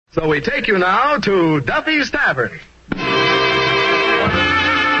So we take you now to Duffy's Tavern.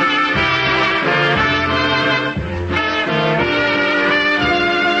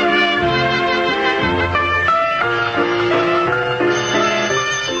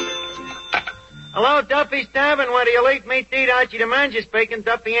 Hello, Duffy's Tavern, where the elite meat eat. Archie the manager speaking.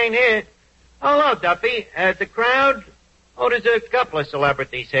 Duffy ain't here. Hello, Duffy. The crowd? Oh, there's a couple of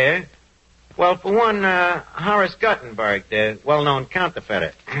celebrities here. Well, for one, Horace Guttenberg, the well-known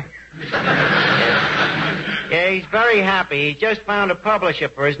counterfeiter. Yeah, he's very happy. He just found a publisher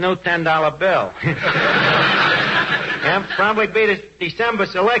for his new $10 bill. Yeah, probably be the December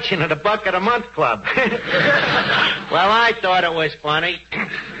selection of the Buck of the Month Club. Well, I thought it was funny.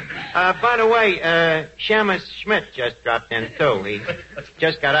 By the way, Shamus Schmidt just dropped in, too. He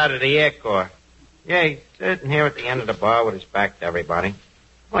just got out of the Air Corps. Yeah, he's sitting here at the end of the bar with his back to everybody.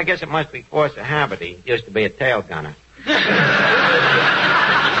 Well, I guess it must be force of habit. He used to be a tail gunner.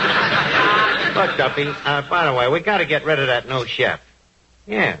 Look, Duffy, by the way, we got to get rid of that new chef.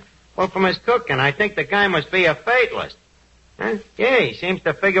 Yeah. Well, from his cooking, I think the guy must be a fatalist. Huh? Yeah, he seems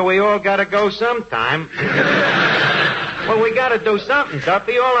to figure we all got to go sometime. Well, we got to do something,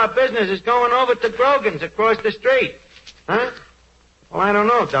 Duffy. All our business is going over to Grogan's across the street. Huh? Well, I don't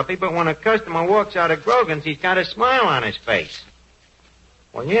know, Duffy, but when a customer walks out of Grogan's, he's got a smile on his face.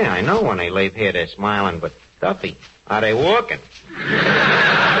 Well, yeah, I know when they leave here they're smiling, but, Duffy, are they walking?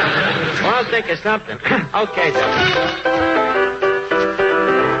 Well, I'll think of something. Okay, Duffy.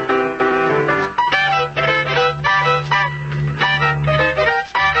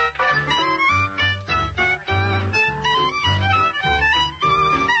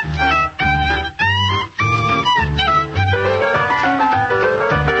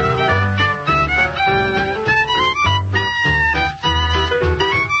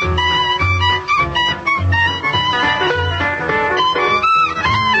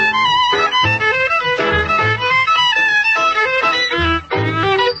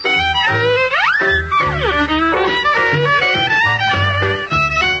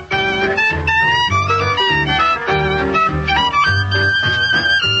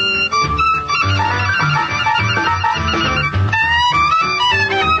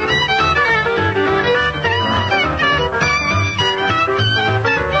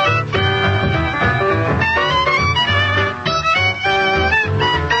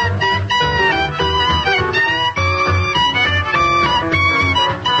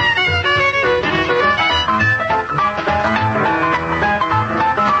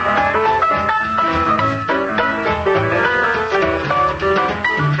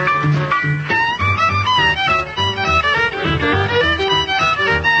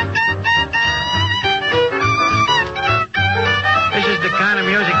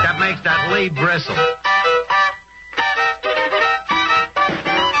 Bristle.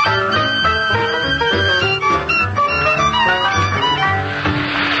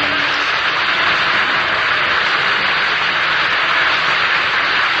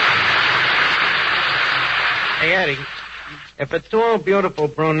 Hey, Eddie, if a tall, beautiful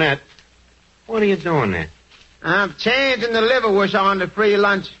brunette, what are you doing there? I'm changing the liverwurst on the free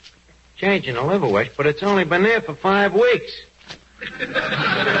lunch. Changing the liverwurst, but it's only been there for 5 weeks.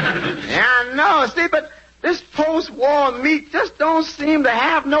 Yeah, I know. See, but this post-war meat just don't seem to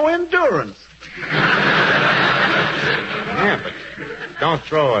have no endurance. Yeah, but don't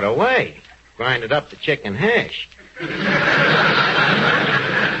throw it away. Grind it up to chicken hash.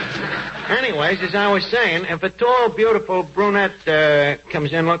 Anyways, as I was saying, if a tall, beautiful brunette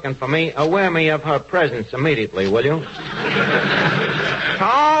comes in looking for me, aware me of her presence immediately, will you?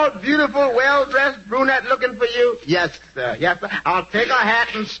 Tall, beautiful, well-dressed brunette looking for you? Yes, sir. Yes, sir. I'll take a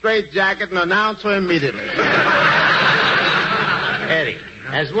hat and straitjacket and announce her immediately. Eddie,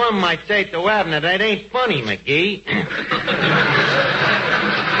 as one might say to Abner, that ain't funny, McGee.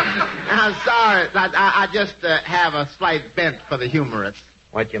 I'm sorry. I just have a slight bent for the humorous.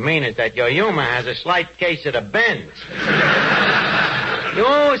 What you mean is that your humor has a slight case of the bends. You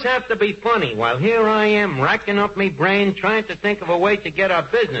always have to be funny, while here I am racking up me brain trying to think of a way to get our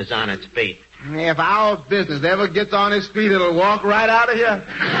business on its feet. If our business ever gets on its feet, it'll walk right out of here.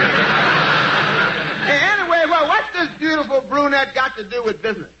 Hey, anyway, well, what's this beautiful brunette got to do with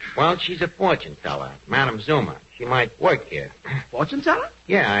business? Well, she's a fortune teller, Madame Zuma. She might work here. Fortune teller?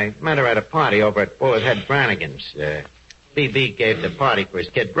 Yeah, I met her at a party over at Bullet Head Brannigan's. B.B. gave the party for his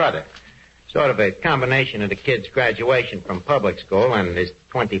kid brother. Sort of a combination of the kid's graduation from public school and his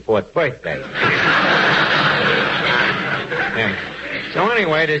 24th birthday. Yeah. So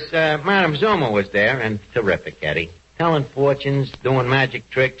anyway, this Madame Zuma was there, and terrific, Eddie. Telling fortunes, doing magic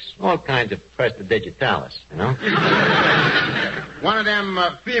tricks, all kinds of prestidigitalis, you know? One of them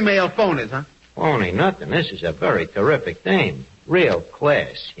female phonies, huh? Phony nothing. This is a very terrific dame. Real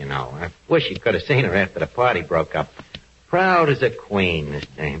class, you know. I wish you could have seen her after the party broke up. Proud as a queen, this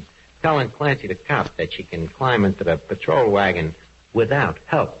dame. Telling Clancy the cop that she can climb into the patrol wagon without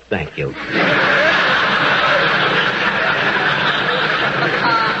help, thank you.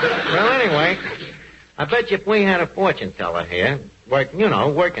 Well, anyway, I bet you if we had a fortune teller here,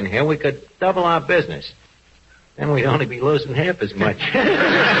 working here, we could double our business. Then we'd only be losing half as much.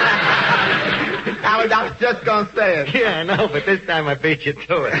 I was just going to say it. Yeah, I know, but this time I beat you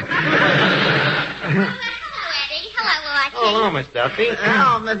to it. Hello, Eddie. Hello, Archie. Hello, Miss Duffy.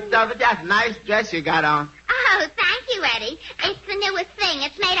 Oh, Miss Duffy, that's a nice dress you got on. Oh, thank you, Eddie. It's the newest thing.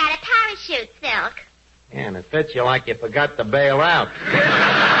 It's made out of parachute silk. Yeah, and it fits you like you forgot to bail out.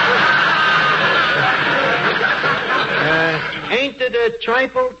 Ain't it a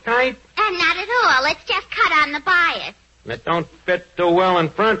trifle tight? Not at all. It's just cut on the bias. And it don't fit too well in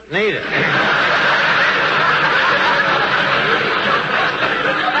front, neither.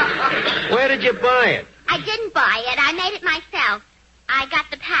 Where did you buy it? I didn't buy it. I made it myself. I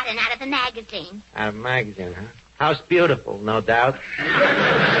got the pattern out of a magazine. Out of a magazine, huh? House beautiful, no doubt.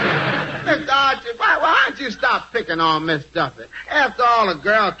 Miss Archie, why don't you stop picking on Miss Duffy? After all, a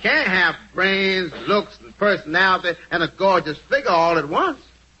girl can't have brains, looks, and personality, and a gorgeous figure all at once.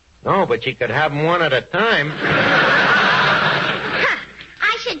 No, but you could have them one at a time.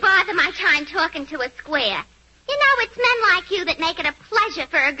 I should bother my time talking to a square. You know, it's men like you that make it a pleasure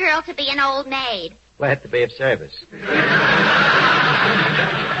for a girl to be an old maid. Glad to be of service.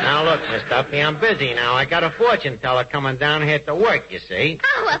 Now, look, Miss Duffy, I'm busy now. I got a fortune teller coming down here to work, you see.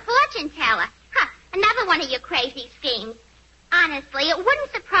 Oh, a fortune teller. Another one of your crazy schemes. Honestly, it wouldn't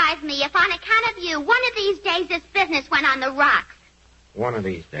surprise me if on account of you, one of these days this business went on the rocks. One of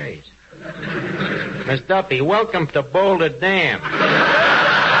these days. Miss Duffy, welcome to Boulder Dam.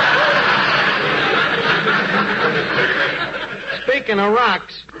 Speaking of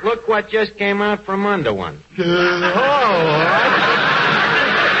rocks, look what just came out from under one.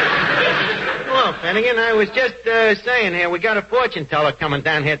 Hello, Finnegan. I was just saying here, we got a fortune teller coming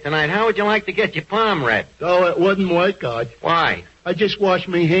down here tonight. How would you like to get your palm read? Oh, it wouldn't work, Arch. Why? I just washed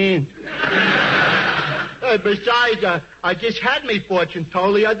me hands. Besides, I just had me fortune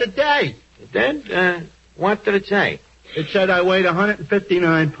told the other day. You did? What did it say? It said I weighed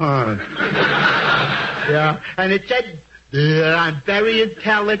 159 pounds. Yeah, and it said I'm very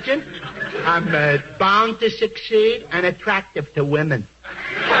intelligent, I'm bound to succeed, and attractive to women.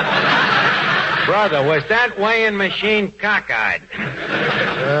 Brother, was that weighing machine cockeyed?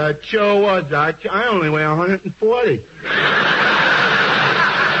 It sure was, Arch. I only weigh 140.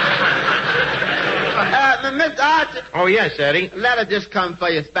 Miss Archie. Oh, yes, Eddie. A letter just come for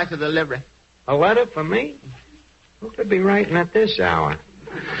your special delivery. A letter for me? Who could be writing at this hour?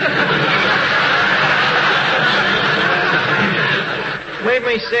 Let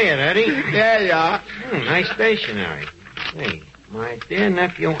me see it, Eddie. There you are. Nice stationery. Hey, my dear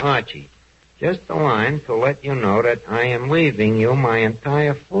nephew Archie, just a line to let you know that I am leaving you my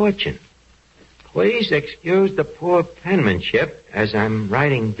entire fortune. Please excuse the poor penmanship as I'm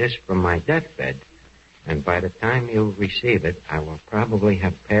writing this from my deathbed. And by the time you receive it, I will probably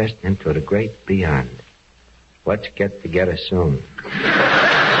have passed into the great beyond. Let's get together soon.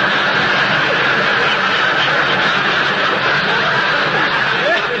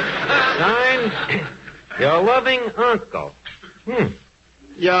 Signed, your loving uncle.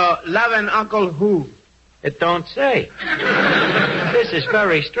 Your loving Uncle who? It don't say. This is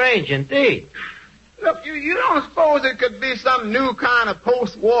very strange indeed. Look, you don't suppose it could be some new kind of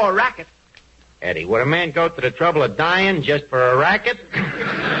post-war racket? Eddie, would a man go to the trouble of dying just for a racket?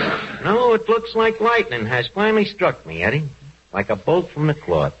 No, it looks like lightning has finally struck me, Eddie. Like a bolt from the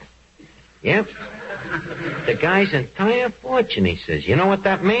cloth. Yep. The guy's entire fortune, he says. You know what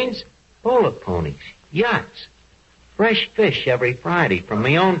that means? Bullet ponies, yachts, fresh fish every Friday from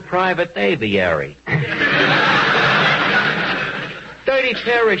my own private aviary. 30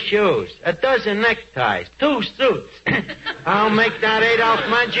 pair of shoes, a dozen neckties, 2 suits. I'll make that Adolf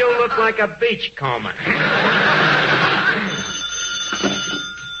Manju look like a beachcomber.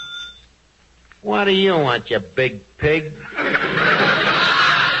 What do you want, you big pig?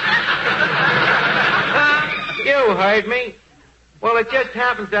 You heard me. Well, it just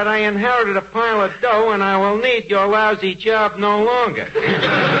happens that I inherited a pile of dough, and I will need your lousy job no longer.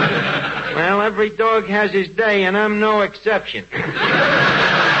 Well, every dog has his day, and I'm no exception.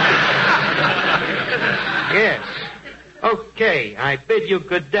 Yes. Okay, I bid you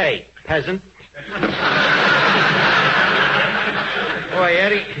good day, peasant. Boy,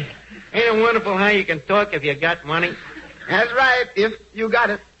 Eddie, ain't it wonderful how you can talk if you got money? That's right, if you got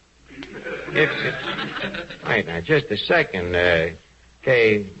it. Wait, now, just a second.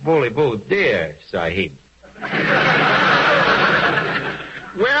 Que voulez-vous dire, Sahib?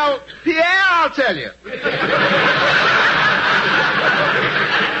 Well, Pierre, I'll tell you.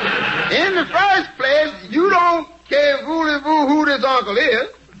 In the first place, you don't care voulez-vous who this uncle is.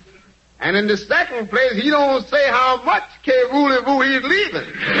 And in the second place, he don't say how much care voulez-vous he's leaving.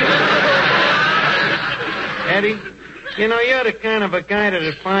 Eddie, you know, you're the kind of a guy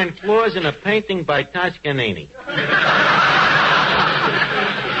that'd find flaws in a painting by Toscanini.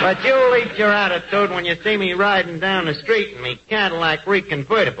 But you'll eat your attitude when you see me riding down the street in me Cadillac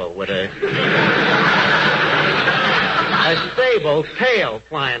reconvertible with a stable tail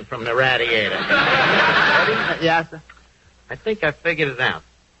flying from the radiator. Yes, sir. I think I figured it out.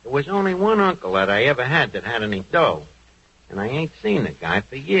 There was only one uncle that I ever had that had any dough. And I ain't seen the guy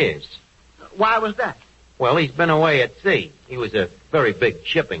for years. Why was that? Well, he's been away at sea. He was a very big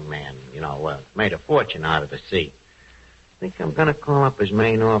shipping man, made a fortune out of the sea. I think I'm going to call up his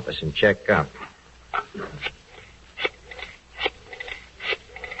main office and check up.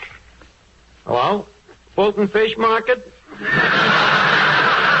 Hello? Fulton Fish Market?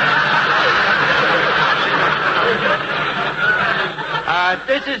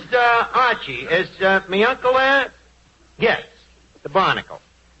 This is Archie. Is me uncle there? Yes, the barnacle.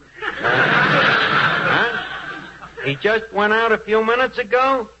 Huh? He just went out a few minutes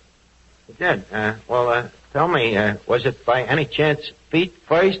ago? He did. Tell me, was it by any chance feet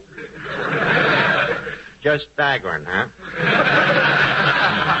first? Just staggering, huh?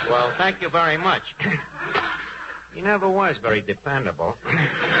 Well, thank you very much. He never was very dependable.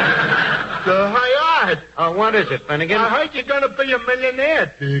 Hi, Art. What is it, Finnegan? I heard you're going to be a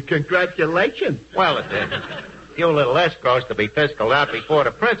millionaire. Congratulations. Well, it's a few little escrows to be fiscaled out before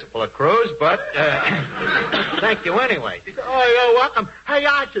the principal accrues, but thank you anyway. Oh, you're welcome. Hey,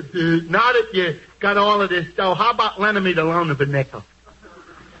 Art, now that you got all of this dough, how about lending me the loan of a nickel?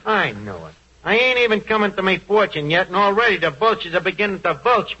 I knew it. I ain't even coming to me fortune yet, and already the vultures are beginning to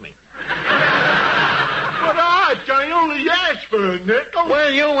vulture me. But, Art, I only asked for a nickel.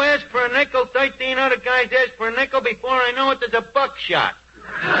 Well, you asked for a nickel, 13 other guys asked for a nickel. Before I know it, there's a buckshot.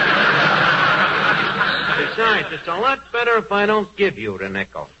 Besides, it's a lot better if I don't give you the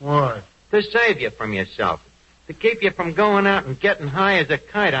nickel. Why? To save you from yourself. To keep you from going out and getting high as a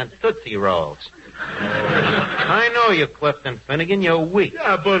kite on Tootsie Rolls. I know you, Clifton Finnegan. You're weak.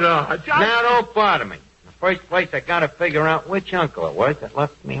 Yeah, but, Now, don't bother me. In the first place, I gotta figure out which uncle it was that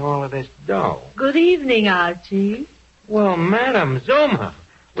left me all of this dough. Good evening, Archie. Well, Madam Zuma,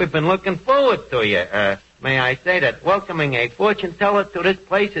 we've been looking forward to you. May I say that welcoming a fortune teller to this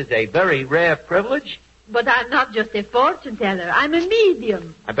place is a very rare privilege? But I'm not just a fortune teller. I'm a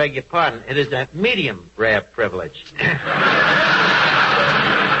medium. I beg your pardon. It is a medium rare privilege.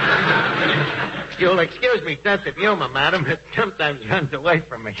 You'll excuse me sense of humor, madam. It sometimes runs away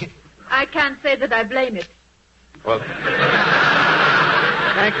from me. I can't say that I blame it. Well,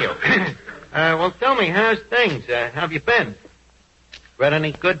 thank you. Well, tell me, how's things? How have you been? Read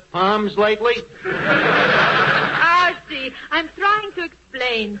any good poems lately? Archie, I'm trying to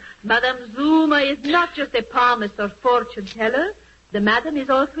explain. Madame Zuma is not just a palmist or fortune teller. The madam is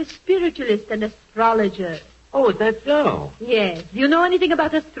also a spiritualist and astrologer. Oh, is that so? Yes. Do you know anything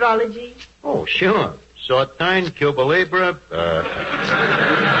about astrology? Oh, sure. Saturn, Cuba Libre,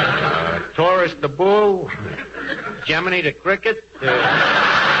 Taurus the bull, Gemini the cricket.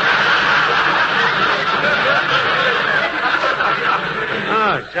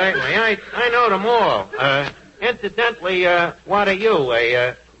 Oh, certainly. I know them all. Incidentally, what are you,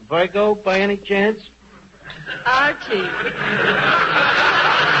 a Virgo by any chance? Archie.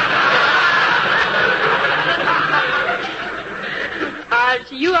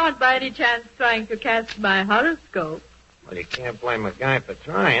 Archie, you aren't by any chance trying to cast my horoscope. Well, you can't blame a guy for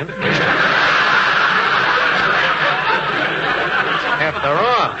trying. After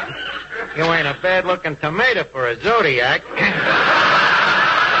all, you ain't a bad-looking tomato for a zodiac.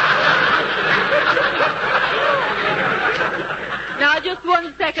 Now, just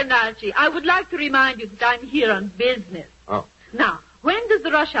 1 second, Archie. I would like to remind you that I'm here on business. Oh. Now, when does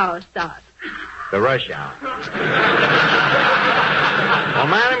the rush hour start? The rush hour. Well,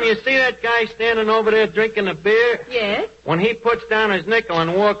 madam, you see that guy standing over there drinking a beer? Yes. When he puts down his nickel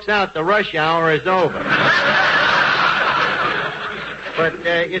and walks out, the rush hour is over.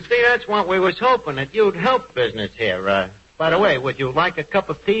 But, you see, that's what we was hoping, that you'd help business here. By the way, would you like a cup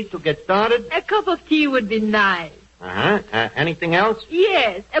of tea to get started? A cup of tea would be nice. Uh-huh. Anything else?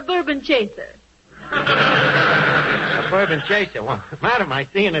 Yes, a bourbon chaser. A Bourbon chaser. Well, madam, I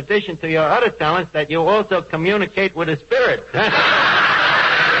see in addition to your other talents that you also communicate with the spirit.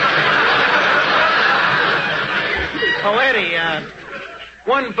 Oh, Eddie,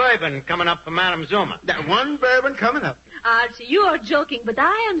 one bourbon coming up for Madam Zuma. That one bourbon coming up. Archie, you are joking, but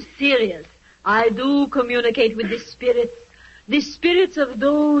I am serious. I do communicate with the spirits of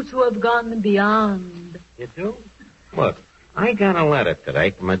those who have gone beyond. You do? Look, I got a letter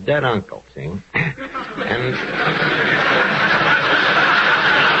today from a dead uncle, see? And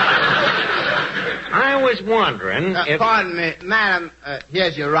I was wondering if... Pardon me, madam,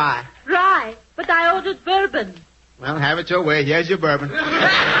 here's your rye. Rye, but I ordered bourbon. Well, have it your way. Here's your bourbon. Perhaps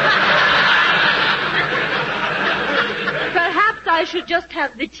I should just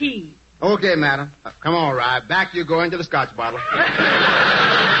have the tea. Okay, madam. Come on, rye. Back you go into the scotch bottle.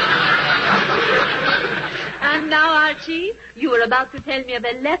 And now, Archie, you were about to tell me of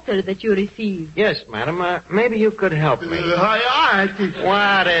a letter that you received. Yes, madam. Maybe you could help me. Hi, Archie.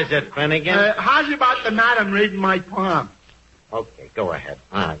 What is it, Finnegan? How's about the madam reading my poem? Okay, go ahead.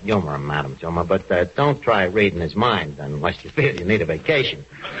 Humor him, Madam Zuma, but don't try reading his mind unless you feel you need a vacation.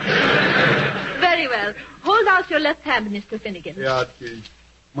 Very well. Hold out your left hand, Mr. Finnegan. Yeah, Archie.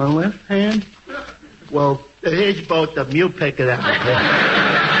 My left hand? Well, here's both of them. You pick it up.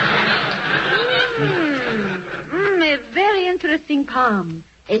 A very interesting poem.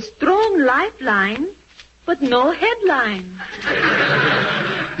 A strong lifeline, but no headline.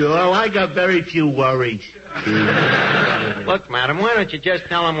 Well, I got very few worries. Look, madam, why don't you just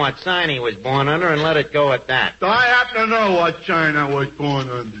tell him what sign he was born under and let it go at that? I happen to know what sign I was born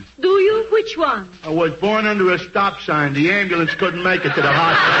under. Do you? Which one? I was born under a stop sign. The ambulance couldn't make it to the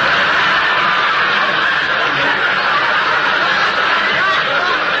hospital.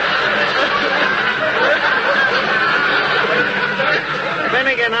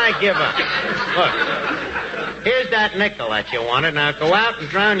 Finnegan, I give up. Look, here's that nickel that you wanted. Now go out and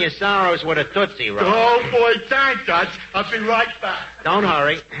drown your sorrows with a Tootsie Roll. Oh, boy, thanks, Dutch. I'll be right back. Don't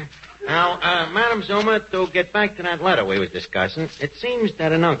hurry. Now, Madam Zuma, to get back to that letter we was discussing, it seems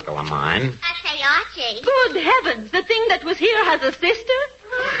that an uncle of mine... I say, Archie. Good heavens, the thing that was here has a sister?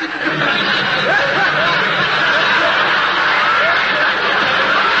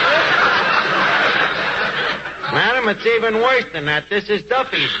 Madam, it's even worse than that. This is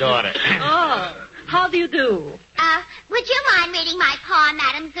Duffy's daughter. Oh, how do you do? Would you mind reading my poem,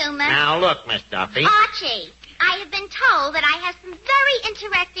 Madam Zuma? Now, look, Miss Duffy. Archie, I have been told that I have some very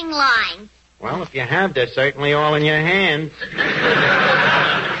interesting lines. Well, if you have, they're certainly all in your hands.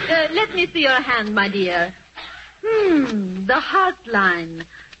 Let me see your hand, my dear. The heart line.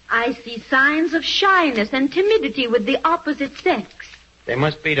 I see signs of shyness and timidity with the opposite sex. They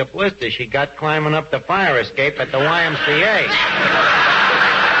must be the blisters she got climbing up the fire escape at the YMCA.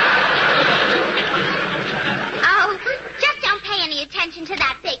 Oh, just don't pay any attention to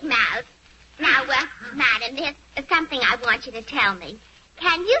that big mouth. Now, madam, there's something I want you to tell me.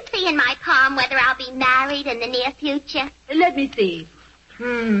 Can you see in my poem whether I'll be married in the near future? Let me see.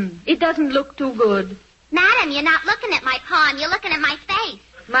 It doesn't look too good. Madam, you're not looking at my poem. You're looking at my face.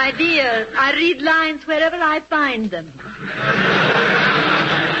 My dear, I read lines wherever I find them.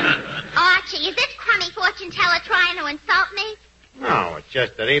 Archie, is this crummy fortune teller trying to insult me? No, it's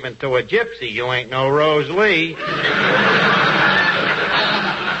just that even to a gypsy, you ain't no Rose Lee.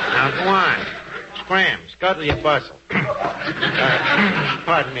 Now, go on. Scram. Scuttle your bustle.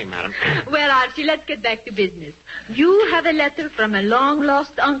 Pardon me, madam. Well, Archie, let's get back to business. You have a letter from a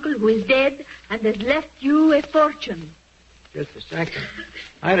long-lost uncle who is dead and has left you a fortune. Just a second.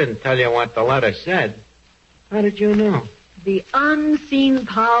 I didn't tell you what the letter said. How did you know? The unseen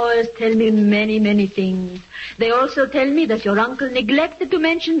powers tell me many, many things. They also tell me that your uncle neglected to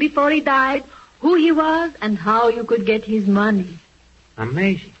mention before he died who he was and how you could get his money.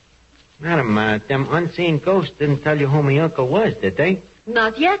 Amazing. Madam, them unseen ghosts didn't tell you who my uncle was, did they?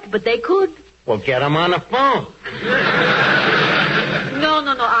 Not yet, but they could. Well, get him on the phone. No,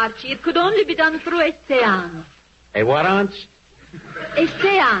 Archie. It could only be done through a seance. A what, aunts? A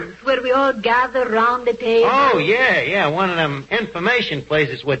seance where we all gather round the table. Oh, yeah. One of them information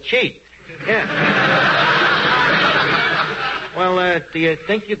places with cheats. Yeah. Well, do you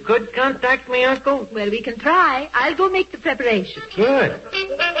think you could contact me, Uncle? Well, we can try. I'll go make the preparations. Good.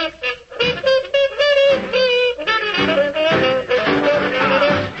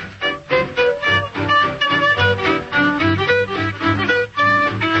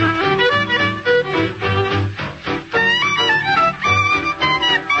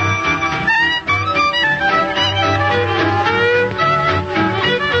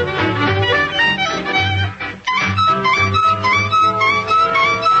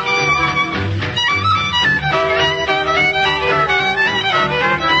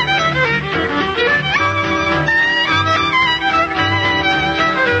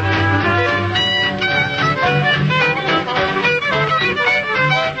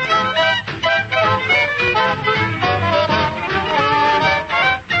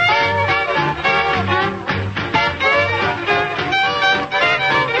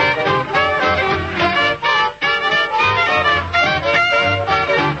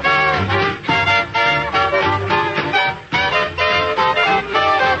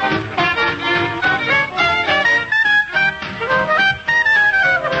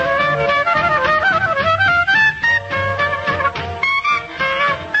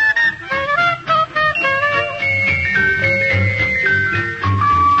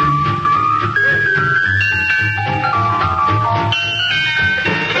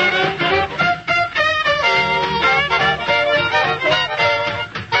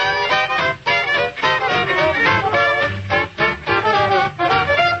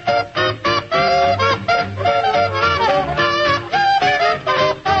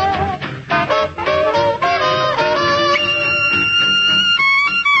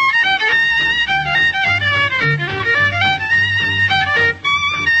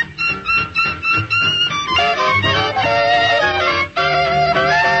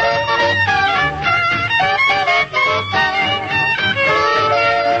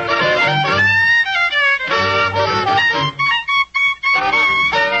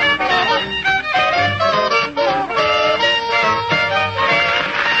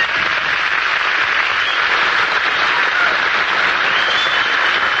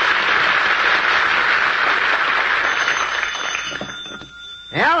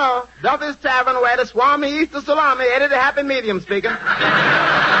 Duffy's Tavern, where the Swami Easter Salami, Eddie the Happy Medium speaking. Oh,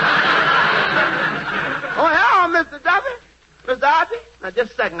 hello, Mr. Duffy. Mr. Archie? Now,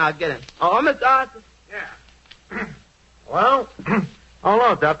 just a second, I'll get him. Oh, Mr. Archie? Yeah. Well,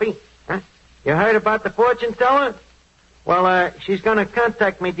 hello, Duffy. Huh? You heard about the fortune teller? Well, she's going to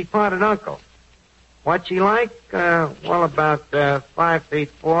contact me departed uncle. What's she like? Well, about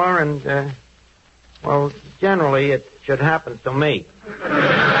 5'4", and, well, generally it should happen to me.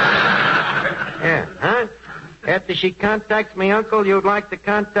 Yeah, huh? After she contacts me, uncle, you'd like to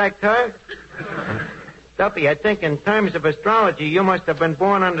contact her? Duffy, I think in terms of astrology, you must have been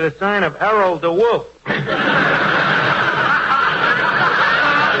born under the sign of Errol the Wolf.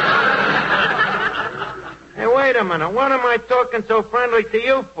 Hey, wait a minute. What am I talking so friendly to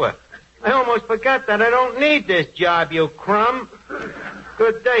you for? I almost forgot that I don't need this job, you crumb.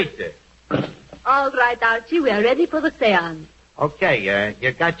 Good day, sir. All right, Archie, we are ready for the seance. Okay,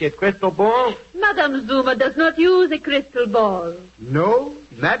 you got your crystal ball? Madame Zuma does not use a crystal ball. No,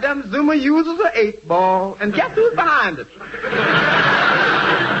 Madame Zuma uses an 8-ball. And guess who's behind it?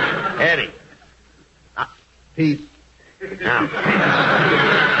 Eddie. Peace.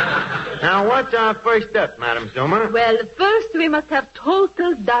 Now, what's our first step, Madame Zuma? Well, first we must have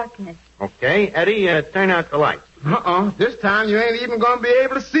total darkness. Okay, Eddie, turn out the lights. This time you ain't even going to be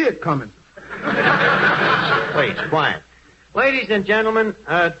able to see it coming. Please, quiet. Ladies and gentlemen,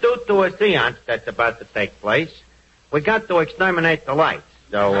 due to a seance that's about to take place, we got to exterminate the lights.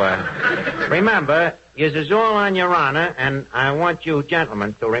 So, remember, yours is all on your honor, and I want you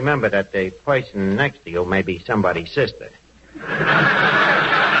gentlemen to remember that the person next to you may be somebody's sister.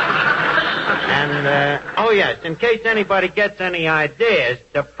 And, oh yes, in case anybody gets any ideas,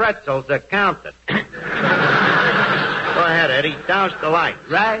 the pretzels are counted. Go ahead, Eddie. Douse the lights.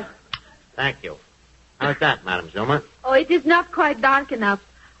 Right? Thank you. How's that, Madame Zuma? Oh, it is not quite dark enough.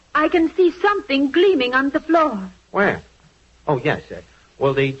 I can see something gleaming on the floor. Where? Oh, yes,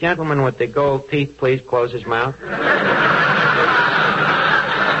 will the gentleman with the gold teeth please close his mouth?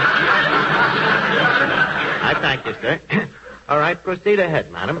 I thank you, sir. All right, proceed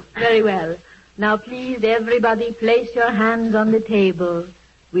ahead, madam. Very well. Now, please, everybody, place your hands on the table.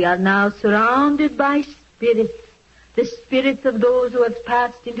 We are now surrounded by spirits. The spirits of those who have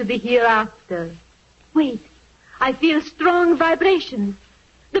passed into the hereafter. Wait. I feel strong vibrations.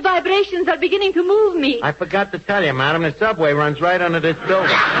 The vibrations are beginning to move me. I forgot to tell you, madam, the subway runs right under this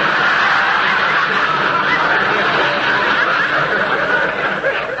building.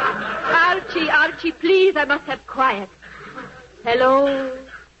 Archie, please, I must have quiet. Hello?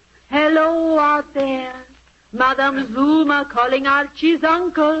 Hello out there. Madame Zuma calling Archie's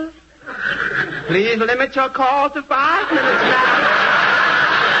uncle. Please limit your call to 5 minutes now.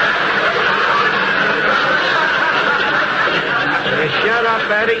 Shut up,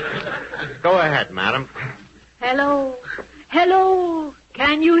 Eddie. Go ahead, madam. Hello. Hello.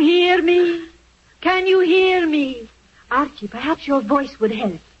 Can you hear me? Can you hear me? Archie, perhaps your voice would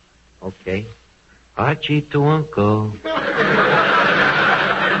help. Okay. Archie to uncle.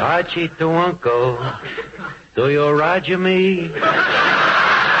 Archie to uncle. Do you roger me?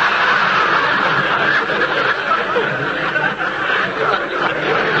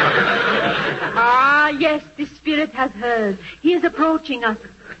 Yes, the spirit has heard. He is approaching us.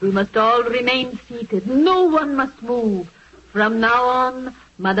 We must all remain seated. No one must move. From now on,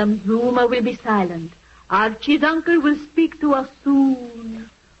 Madame Zuma will be silent. Archie's uncle will speak to us soon.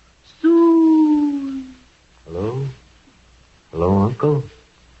 Soon. Hello? Hello, uncle?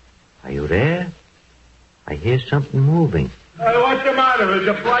 Are you there? I hear something moving. What's the matter? Is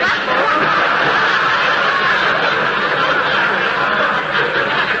the flight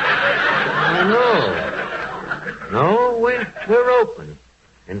No, we're open.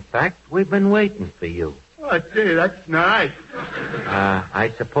 In fact, we've been waiting for you. Oh, gee, that's nice.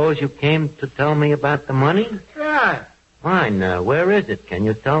 I suppose you came to tell me about the money? Yeah. Fine. Where is it? Can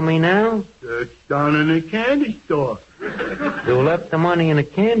you tell me now? It's down in the candy store. You left the money in a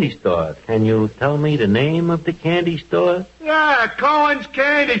candy store. Can you tell me the name of the candy store? Yeah, Cohen's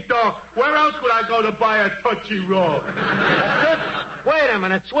Candy Store. Where else would I go to buy a Tootsie Roll? Wait a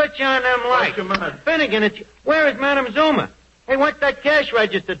minute. Switch on them lights. Finnegan, where is Madame Zuma? Hey, what's that cash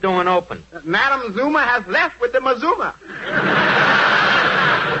register doing open? Madame Zuma has left with the Mazuma.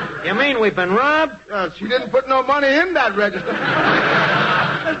 You mean we've been robbed? She didn't put no money in that register.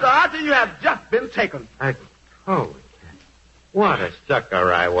 Mr. Archie, you have just been taken. Holy, what a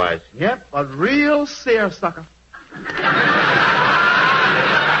sucker I was. Yep, a real seersucker.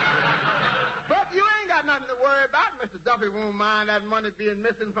 But you ain't got nothing to worry about. Mr. Duffy won't mind that money being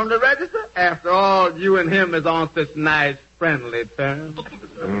missing from the register. After all, you and him is on such nice friendly terms.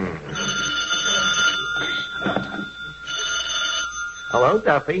 Hello,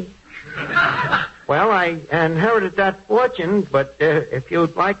 Duffy. Well, I inherited that fortune, but if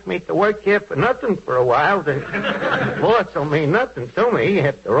you'd like me to work here for nothing for a while, the loss will mean nothing to me.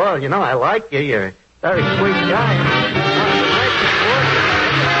 After all, you know, I like you. You're a very sweet guy.